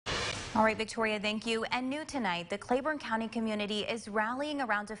All right, Victoria, thank you. And new tonight, the Claiborne County community is rallying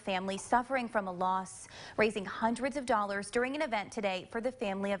around a family suffering from a loss, raising hundreds of dollars during an event today for the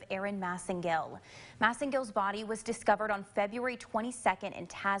family of Aaron Massengill. Massengill's body was discovered on February 22nd in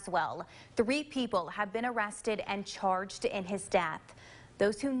Tazewell. 3 people have been arrested and charged in his death.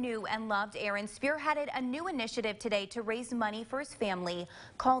 Those who knew and loved Aaron spearheaded a new initiative today to raise money for his family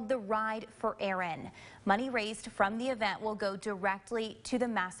called the Ride for Aaron. Money raised from the event will go directly to the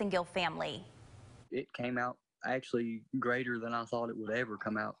Massengill family. It came out actually greater than I thought it would ever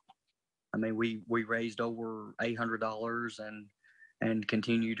come out. I mean, we raised over $800 and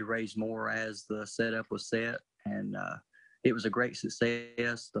continue to raise more as the setup was set. And it was a great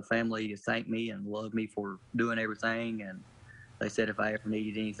success. The family thanked me and loved me for doing everything. And they said if I ever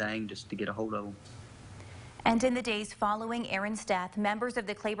needed anything, just to get a hold of them. And in the days following Aaron's death, members of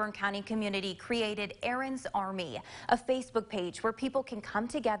the Claiborne County community created Aaron's Army, a Facebook page where people can come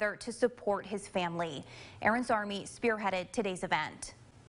together to support his family. Aaron's Army spearheaded today's event.